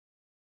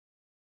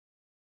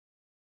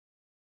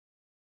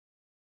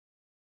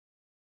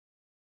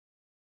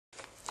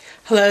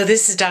Hello,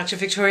 this is Dr.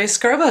 Victoria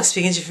Scarborough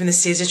speaking to you from the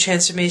Stage of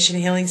Transformation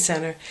Healing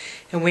Center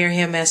in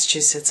Wareham,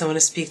 Massachusetts. I want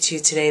to speak to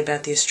you today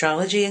about the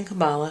Astrology and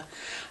Kabbalah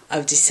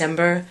of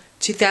December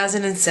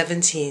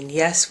 2017.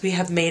 Yes, we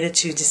have made it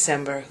to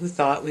December. Who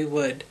thought we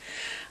would?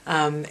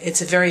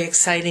 It's a very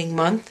exciting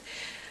month.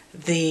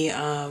 The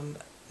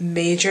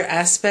major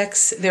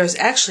aspects, there's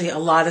actually a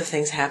lot of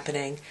things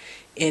happening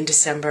in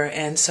December,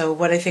 and so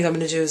what I think I'm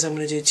going to do is I'm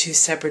going to do two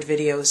separate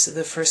videos.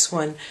 The first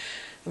one,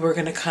 we're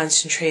going to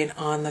concentrate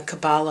on the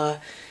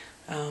Kabbalah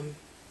and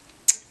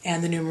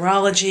the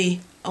numerology,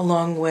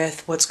 along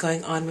with what's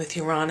going on with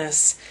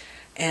Uranus,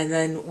 and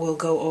then we'll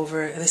go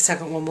over, the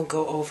second one will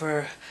go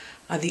over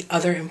the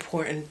other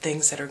important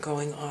things that are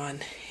going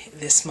on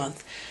this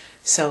month.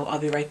 So I'll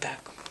be right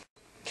back.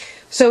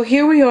 So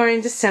here we are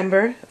in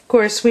December. Of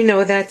course, we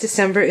know that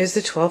December is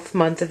the 12th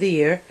month of the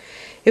year.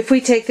 If we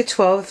take the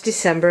 12th of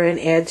December and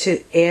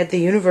add the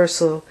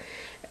universal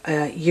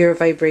year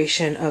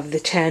vibration of the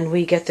 10,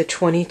 we get the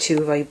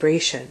 22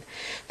 vibration.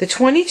 The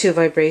 22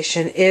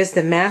 vibration is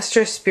the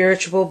master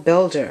spiritual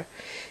builder.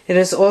 It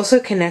is also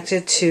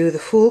connected to the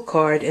Fool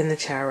card in the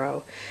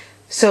tarot.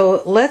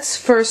 So let's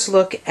first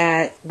look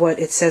at what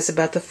it says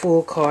about the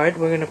Fool card.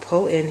 We're going to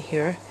pull in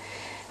here.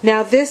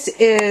 Now this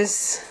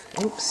is,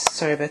 oops,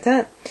 sorry about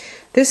that.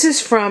 This is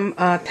from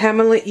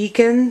Pamela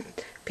Eakin,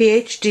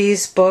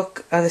 PhD's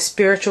book, The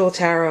Spiritual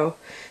Tarot.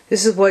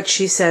 This is what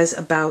she says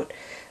about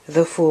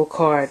the Fool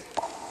card.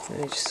 Let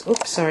me just,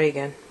 oops, sorry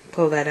again,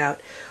 pull that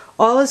out.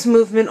 All is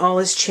movement, all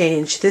is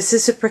change. This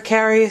is a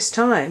precarious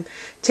time.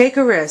 Take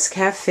a risk,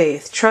 have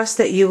faith, trust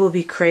that you will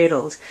be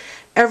cradled.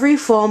 Every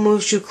fall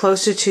moves you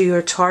closer to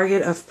your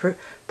target of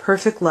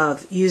perfect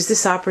love. Use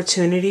this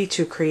opportunity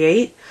to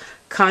create,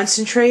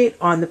 concentrate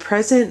on the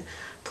present,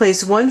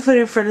 place one foot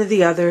in front of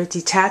the other,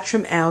 detach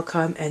from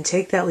outcome, and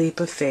take that leap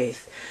of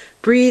faith.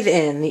 Breathe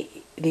in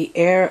the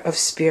air of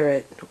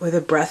spirit, or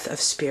the breath of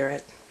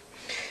spirit.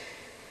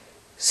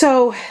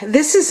 So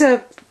this is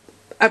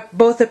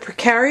both a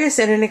precarious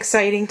and an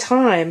exciting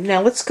time.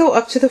 Now let's go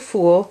up to the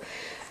Fool.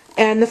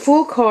 And the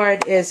Fool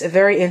card is a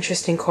very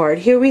interesting card.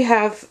 Here we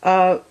have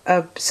a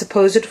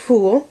supposed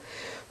fool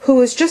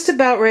who is just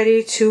about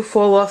ready to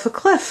fall off a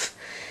cliff.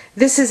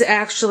 This is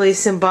actually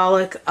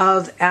symbolic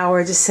of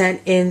our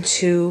descent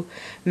into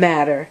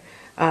matter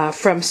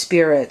from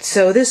spirit.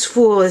 So this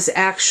fool is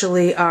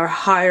actually our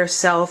higher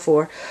self,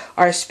 or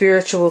our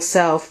spiritual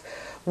self,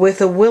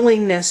 with a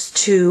willingness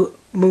to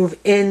move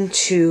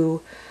into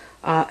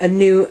a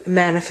new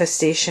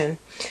manifestation.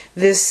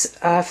 This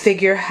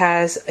figure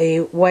has a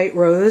white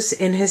rose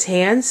in his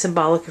hand,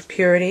 symbolic of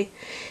purity.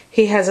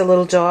 He has a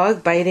little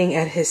dog biting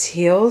at his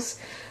heels,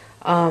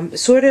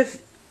 sort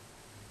of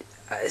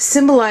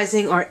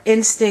symbolizing our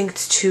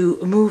instinct to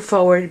move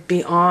forward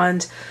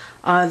beyond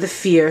the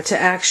fear, to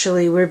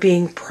actually, we're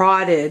being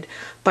prodded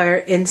by our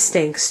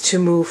instincts to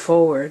move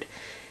forward.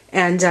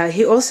 And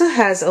he also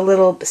has a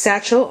little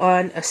satchel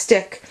on a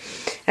stick,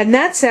 and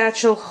that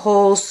satchel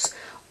holds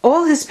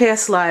all his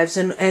past lives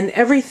and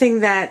everything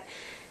that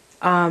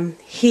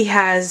he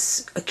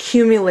has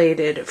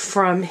accumulated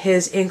from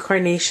his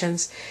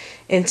incarnations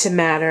into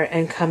matter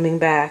and coming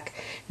back.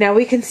 Now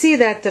we can see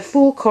that the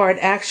Fool card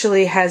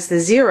actually has the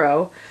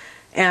 0,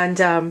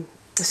 and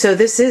so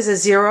this is a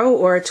 0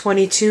 or a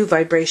 22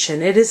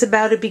 vibration. It is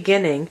about a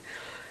beginning.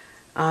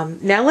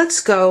 Now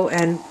let's go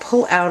and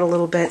pull out a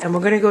little bit, and we're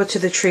going to go to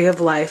the Tree of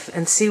Life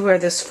and see where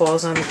this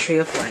falls on the Tree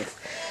of Life.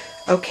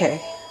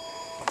 Okay.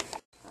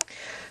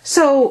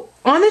 So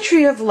on the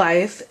Tree of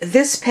Life,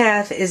 this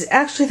path is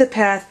actually the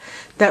path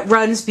that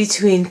runs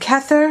between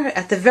Kether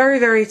at the very,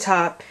 very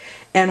top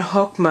and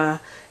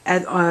Chokmah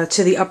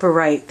to the upper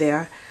right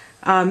there.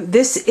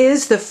 This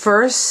is the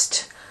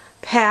first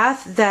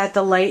path that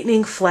the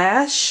lightning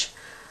flash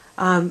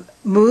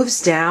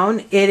moves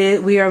down.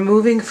 We are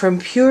moving from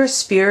pure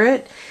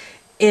spirit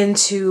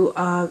into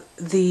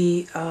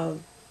the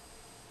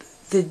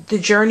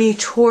journey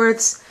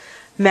towards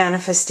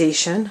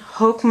manifestation.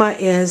 Chokmah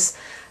is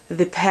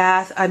the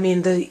path,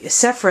 the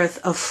Sephiroth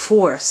of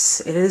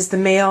force. It is the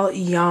male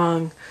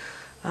yang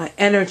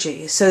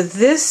energy. So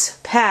this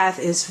path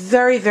is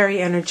very, very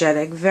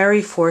energetic,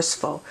 very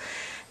forceful.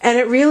 And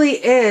it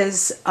really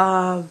is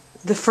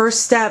the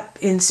first step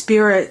in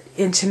spirit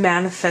into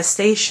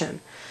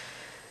manifestation.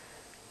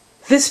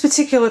 This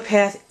particular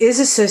path is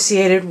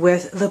associated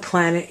with the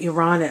planet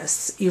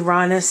Uranus.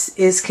 Uranus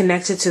is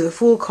connected to the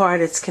Fool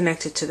card. It's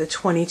connected to the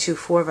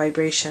 22-4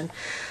 vibration.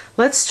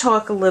 Let's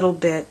talk a little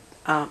bit.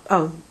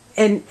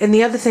 And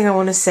the other thing I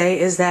want to say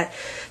is that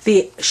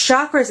the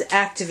chakras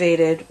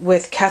activated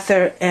with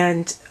Kether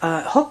and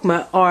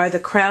Chokmah are the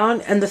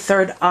crown and the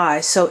third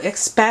eye. So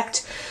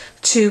expect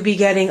to be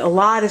getting a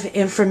lot of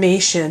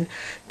information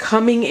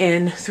coming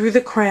in through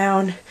the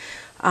crown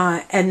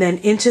and then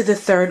into the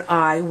third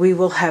eye. We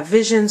will have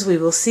visions, we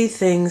will see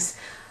things,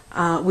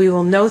 we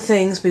will know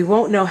things, we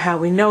won't know how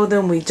we know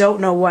them, we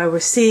don't know why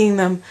we're seeing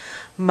them,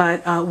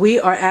 but we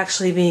are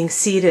actually being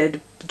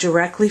seeded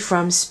directly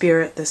from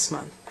spirit this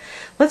month.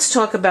 Let's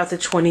talk about the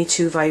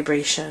 22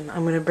 vibration.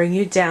 I'm going to bring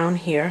you down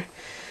here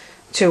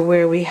to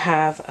where we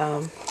have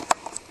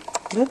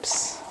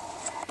oops,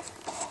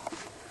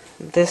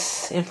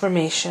 this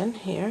information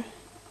here.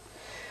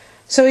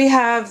 So we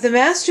have the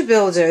Master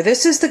Builder.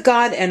 This is the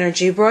God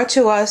energy brought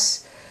to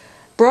us,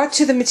 brought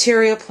to the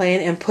material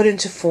plane and put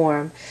into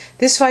form.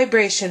 This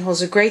vibration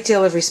holds a great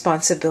deal of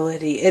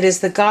responsibility. It is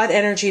the God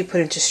energy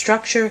put into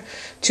structure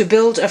to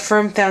build a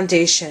firm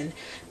foundation.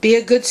 Be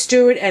a good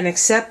steward and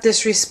accept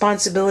this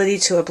responsibility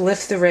to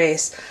uplift the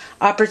race.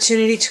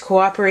 Opportunity to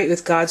cooperate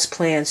with God's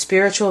plan.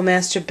 Spiritual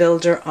Master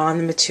Builder on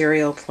the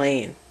material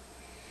plane.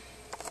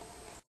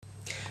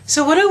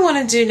 So what I want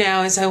to do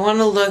now is I want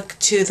to look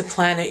to the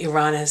planet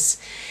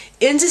Uranus.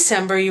 In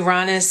December,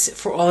 Uranus,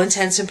 for all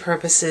intents and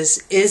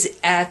purposes, is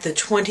at the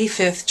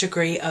 25th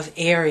degree of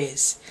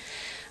Aries.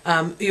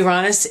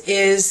 Uranus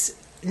is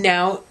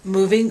now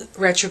moving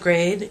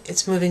retrograde.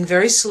 It's moving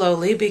very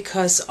slowly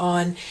because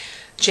on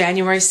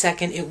January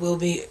 2nd it will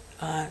be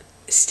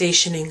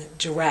stationing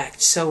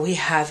direct. So we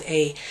have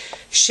a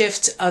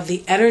shift of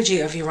the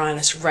energy of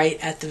Uranus right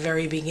at the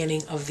very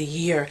beginning of the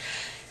year.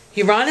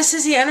 Uranus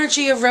is the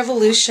energy of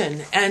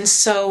revolution, and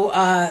so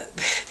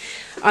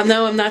I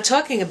know I'm not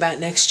talking about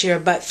next year,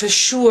 but for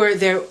sure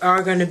there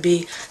are going to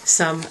be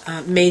some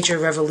major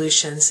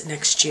revolutions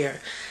next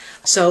year.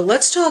 So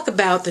let's talk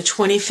about the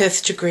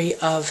 25th degree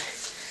of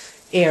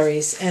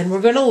Aries, and we're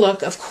going to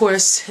look, of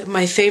course,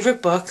 my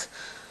favorite book,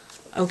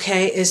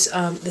 okay, is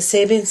the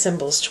Sabian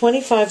Symbols.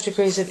 25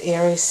 degrees of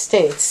Aries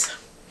states,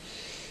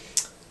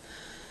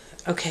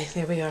 okay,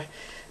 there we are.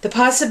 The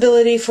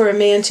possibility for a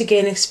man to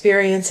gain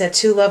experience at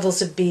two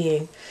levels of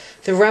being,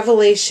 the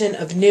revelation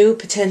of new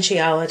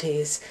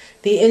potentialities.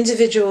 The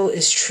individual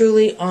is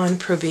truly on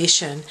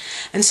probation.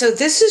 And so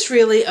this is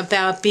really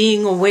about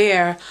being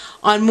aware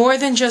on more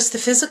than just the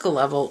physical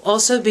level,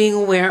 also being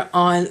aware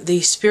on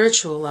the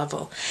spiritual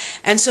level.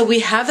 And so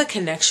we have a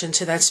connection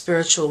to that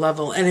spiritual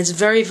level, and it's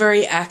very,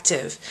 very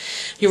active.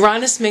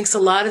 Uranus makes a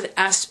lot of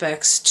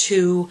aspects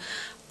to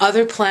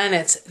other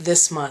planets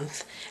this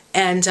month.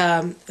 And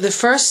the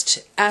first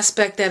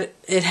aspect that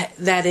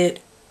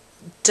it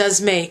does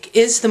make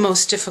is the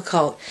most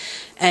difficult,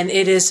 and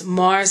it is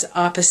Mars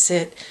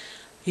opposite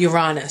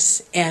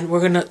Uranus. And we're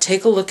going to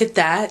take a look at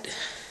that.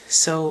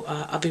 So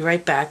I'll be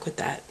right back with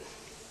that.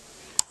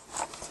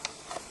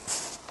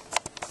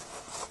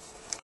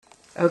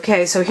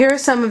 Okay, so here are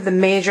some of the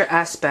major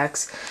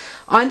aspects.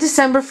 On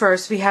December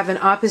 1st, we have an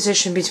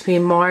opposition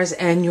between Mars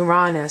and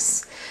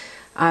Uranus.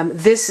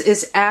 This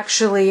is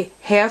actually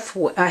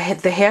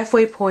the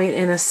halfway point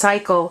in a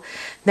cycle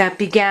that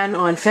began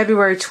on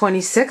February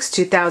 26,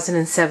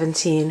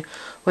 2017,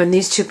 when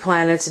these two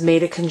planets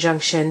made a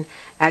conjunction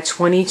at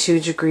 22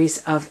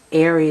 degrees of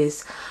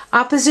Aries.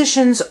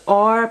 Oppositions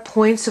are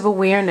points of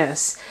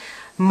awareness.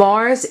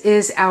 Mars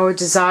is our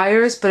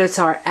desires, but it's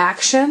our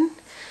action.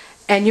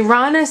 And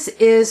Uranus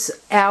is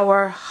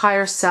our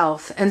higher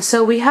self. And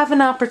so we have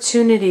an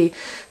opportunity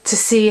to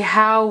see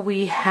how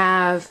we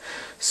have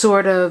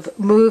sort of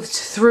moved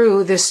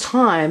through this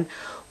time.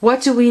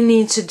 What do we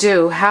need to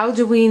do? How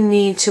do we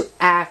need to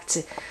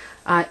act?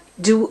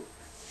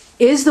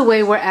 Is the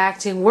way we're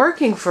acting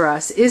working for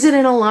us? Is it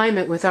in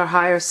alignment with our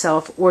higher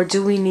self, or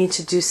do we need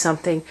to do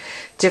something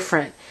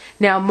different?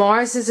 Now,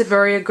 Mars is a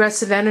very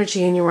aggressive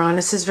energy and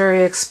Uranus is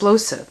very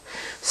explosive.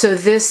 So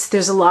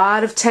there's a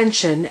lot of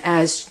tension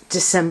as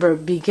December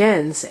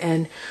begins,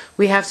 and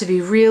we have to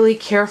be really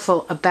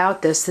careful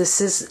about this.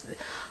 This is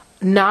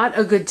not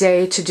a good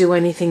day to do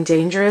anything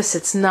dangerous.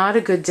 It's not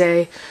a good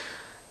day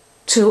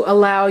to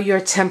allow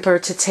your temper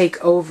to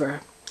take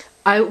over.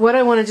 What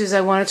I want to do is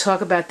I want to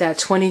talk about that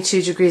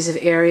 22 degrees of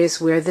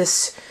Aries where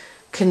this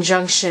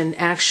conjunction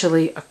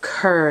actually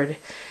occurred.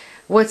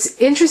 What's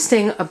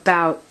interesting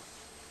about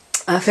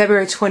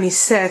February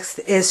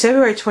 26th is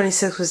February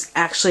 26th was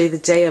actually the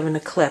day of an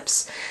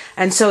eclipse.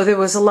 And so there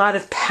was a lot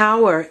of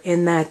power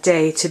in that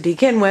day to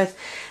begin with,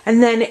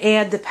 and then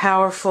add the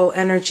powerful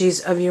energies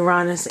of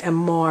Uranus and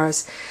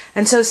Mars.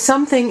 And so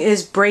something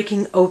is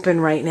breaking open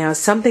right now.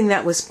 Something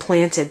that was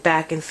planted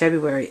back in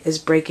February is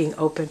breaking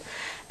open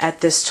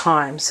at this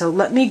time. So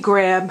let me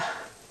grab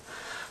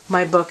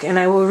my book and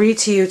I will read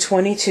to you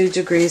 22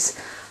 degrees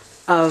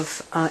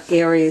of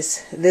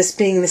Aries, this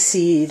being the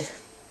seed.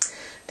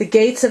 The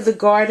gates of the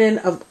garden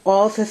of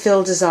all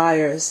fulfilled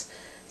desires.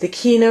 The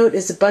keynote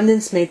is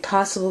abundance made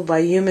possible by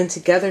human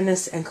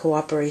togetherness and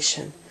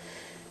cooperation.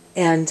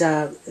 And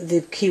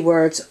the key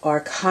words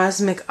are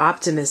cosmic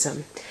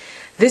optimism.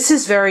 This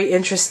is very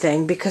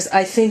interesting because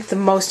I think the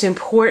most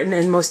important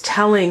and most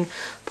telling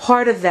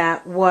part of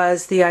that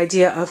was the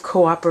idea of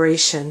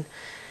cooperation.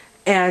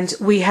 And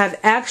we have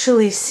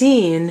actually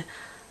seen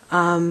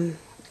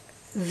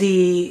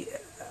the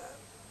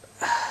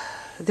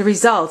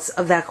results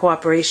of that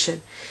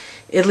cooperation,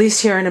 at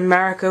least here in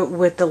America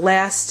with the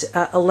last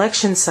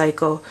election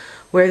cycle,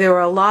 where there were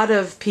a lot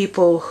of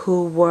people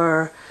who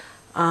were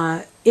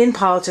in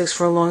politics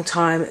for a long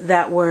time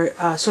that were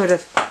sort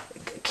of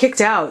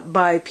kicked out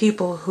by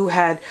people who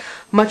had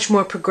much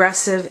more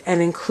progressive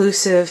and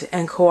inclusive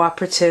and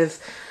cooperative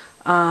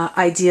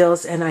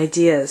ideals and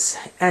ideas.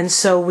 And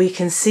so we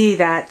can see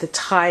that the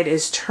tide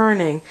is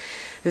turning.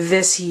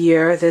 this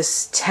year,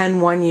 this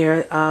 10-1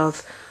 year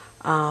of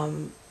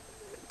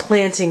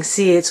planting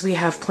seeds. We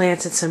have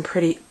planted some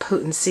pretty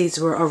potent seeds.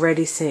 We're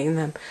already seeing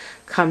them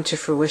come to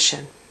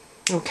fruition.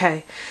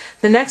 Okay,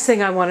 the next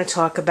thing I want to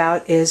talk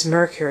about is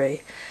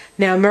Mercury.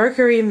 Now,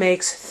 Mercury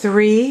makes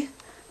 3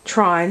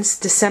 trines,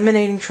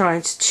 disseminating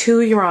trines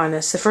to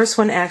Uranus. The first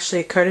one actually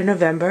occurred in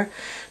November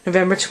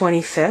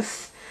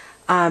 25th.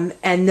 And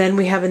then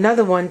we have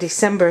another one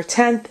December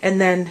 10th, and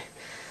then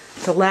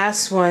the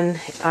last one,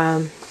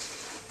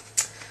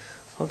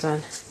 hold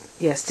on,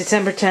 yes,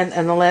 December 10th,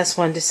 and the last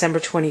one December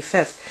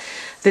 25th.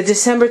 The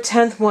December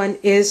 10th one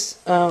is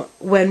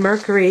when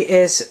Mercury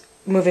is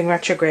moving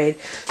retrograde.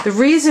 The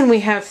reason we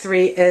have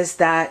 3 is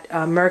that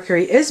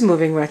Mercury is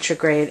moving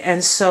retrograde,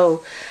 and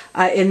so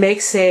it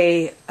makes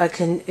a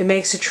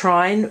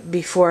trine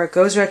before it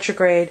goes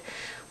retrograde.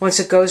 Once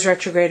it goes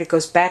retrograde, it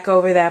goes back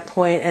over that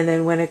point, and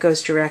then when it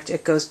goes direct,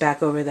 it goes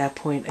back over that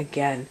point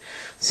again.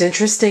 What's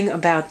interesting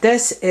about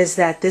this is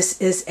that this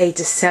is a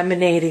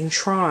disseminating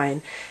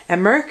trine,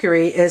 and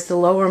Mercury is the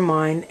lower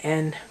mind,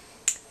 and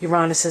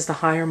Uranus is the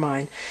higher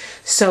mind.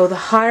 So the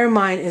higher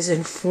mind is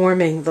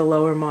informing the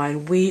lower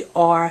mind.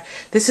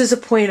 This is a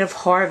point of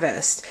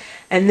harvest,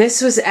 and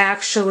this was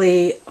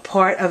actually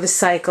part of a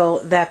cycle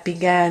that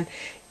began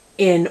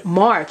in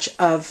March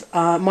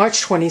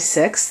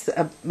 26th,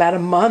 about a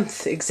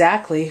month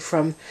exactly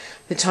from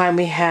the time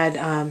we had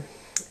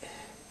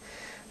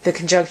the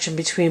conjunction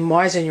between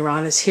Mars and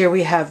Uranus. Here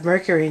we have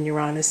Mercury and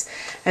Uranus,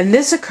 and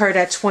this occurred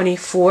at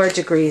 24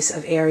 degrees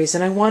of Aries,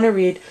 and I want to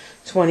read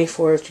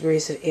 24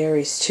 degrees of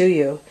Aries to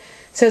you.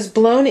 It says,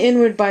 blown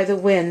inward by the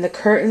wind, the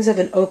curtains of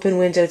an open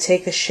window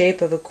take the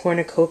shape of a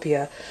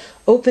cornucopia,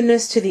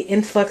 openness to the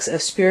influx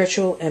of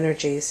spiritual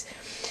energies.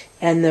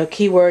 And the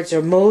key words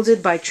are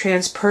molded by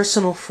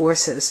transpersonal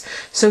forces.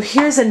 So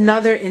here's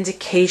another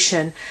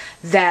indication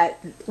that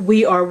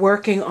we are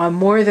working on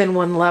more than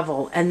one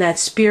level, and that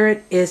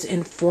spirit is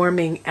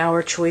informing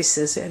our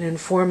choices and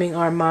informing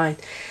our mind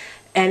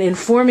and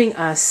informing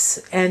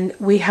us. And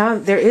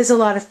there is a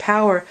lot of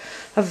power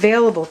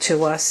available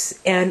to us,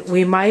 and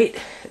we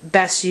might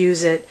best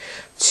use it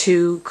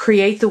to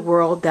create the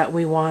world that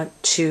we want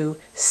to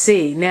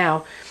see.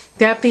 Now,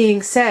 that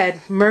being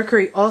said,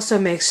 Mercury also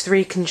makes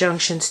 3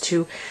 conjunctions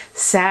to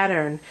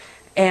Saturn,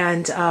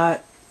 and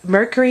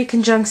Mercury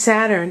conjunct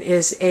Saturn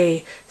is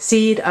a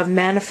seed of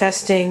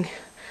manifesting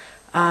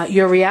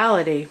your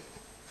reality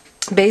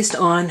based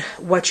on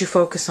what you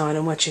focus on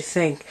and what you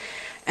think.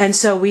 And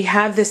so we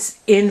have this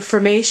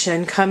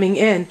information coming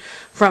in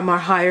from our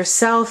higher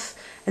self,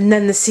 and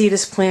then the seed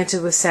is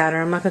planted with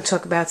Saturn. I'm not going to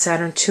talk about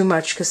Saturn too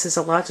much because there's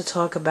a lot to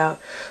talk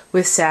about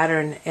with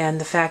Saturn and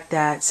the fact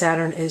that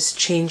Saturn is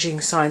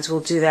changing signs. We'll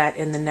do that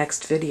in the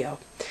next video.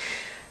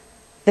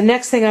 The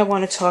next thing I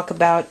want to talk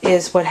about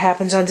is what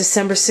happens on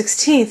December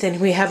 16th, and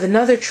we have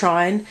another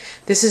trine.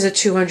 This is a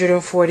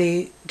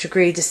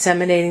 240-degree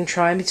disseminating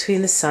trine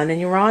between the Sun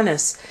and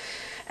Uranus.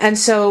 And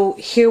so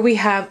here we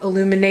have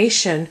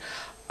illumination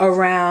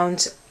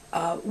around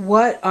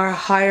what our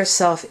higher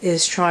self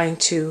is trying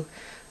to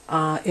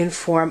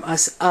inform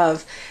us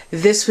of.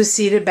 This was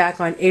seated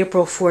back on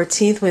April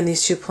 14th when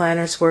these 2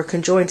 planets were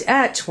conjoined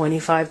at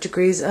 25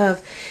 degrees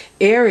of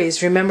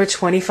Aries. Remember,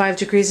 25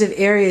 degrees of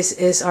Aries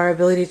is our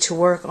ability to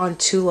work on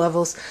 2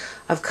 levels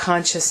of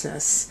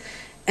consciousness.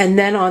 And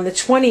then on the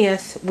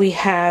 20th, we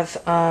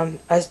have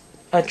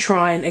a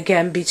trine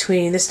again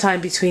this time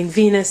between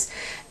Venus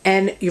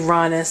and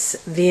Uranus.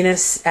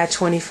 Venus at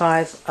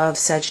 25 of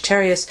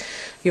Sagittarius,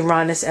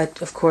 Uranus at,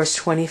 of course,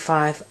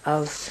 25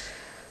 of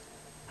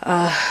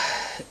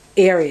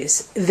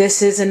Aries.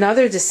 This is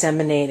another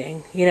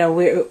disseminating.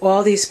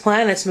 All these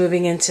planets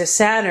moving into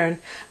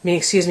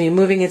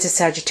moving into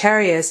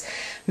Sagittarius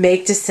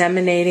make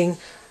disseminating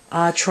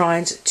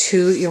trines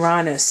to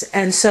Uranus.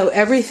 And so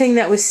everything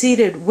that was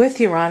seated with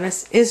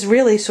Uranus is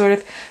really sort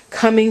of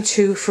coming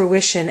to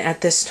fruition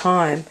at this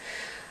time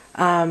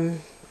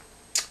on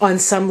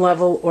some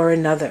level or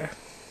another.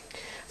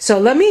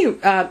 So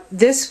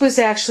this was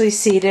actually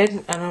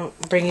seated, I'll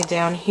bring it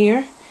down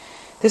here.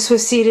 This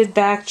was seated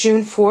back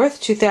June 4th,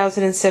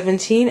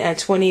 2017 at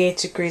 28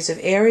 degrees of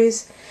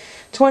Aries.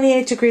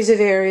 28 degrees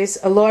of Aries,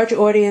 a large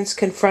audience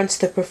confronts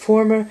the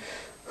performer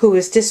who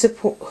has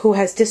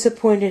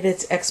disappointed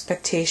its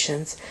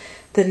expectations.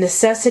 The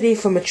necessity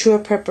for mature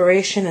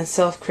preparation and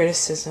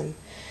self-criticism.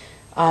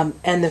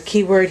 And the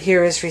key word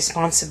here is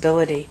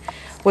responsibility.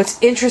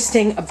 What's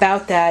interesting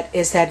about that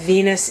is that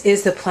Venus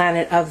is the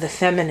planet of the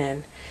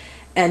feminine.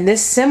 And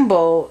this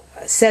symbol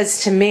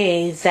says to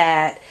me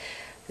that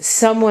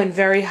someone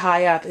very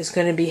high up is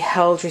going to be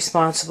held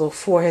responsible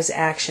for his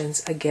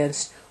actions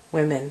against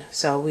women.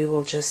 So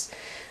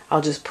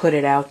I'll just put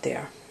it out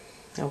there.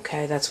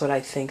 Okay, that's what I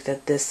think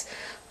that this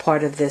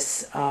part of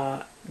this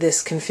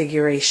this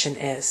configuration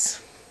is.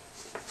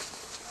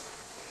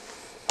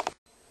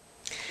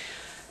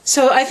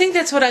 So I think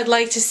that's what I'd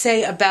like to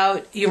say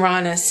about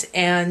Uranus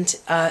and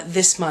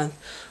this month.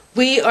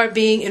 We are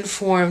being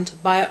informed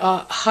by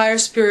higher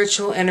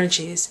spiritual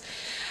energies.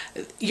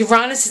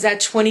 Uranus is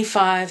at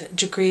 25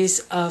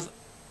 degrees of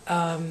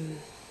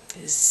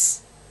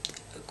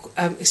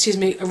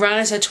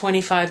Uranus at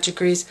 25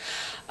 degrees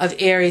of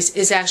Aries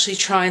is actually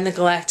trine the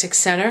galactic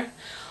center.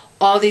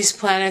 All these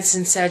planets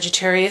in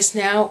Sagittarius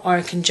now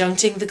are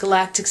conjuncting the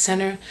galactic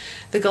center.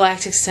 The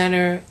galactic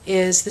center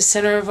is the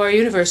center of our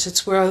universe.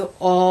 It's where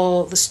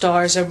all the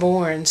stars are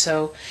born,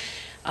 so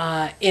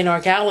in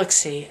our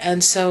galaxy.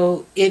 And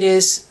so it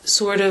is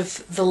sort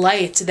of the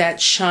light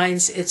that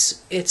shines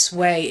its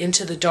way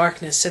into the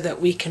darkness so that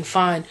we can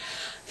find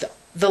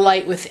the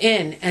light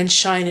within and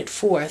shine it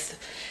forth.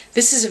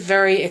 This is a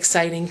very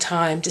exciting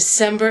time.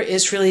 December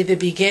is really the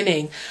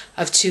beginning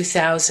of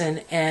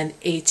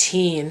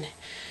 2018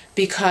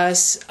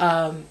 because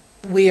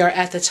we are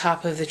at the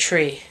top of the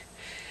tree.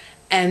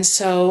 And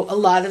so a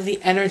lot of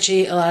the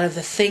energy, a lot of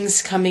the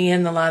things coming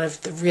in, a lot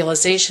of the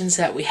realizations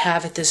that we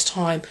have at this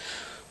time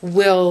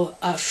will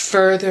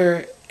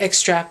further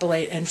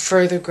extrapolate and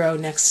further grow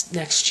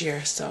next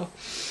year. So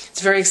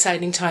it's a very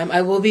exciting time.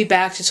 I will be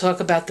back to talk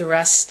about the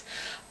rest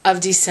of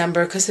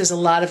December because there's a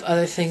lot of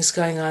other things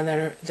going on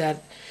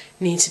that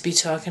need to be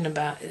spoken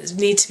about.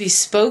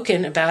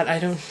 I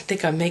don't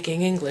think I'm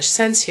making English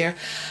sense here,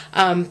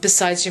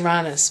 besides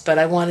Uranus, but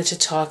I wanted to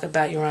talk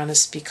about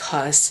Uranus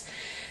because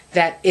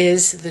that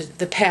is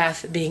the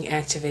path being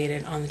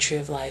activated on the Tree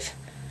of Life.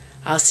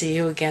 I'll see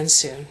you again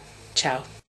soon. Ciao.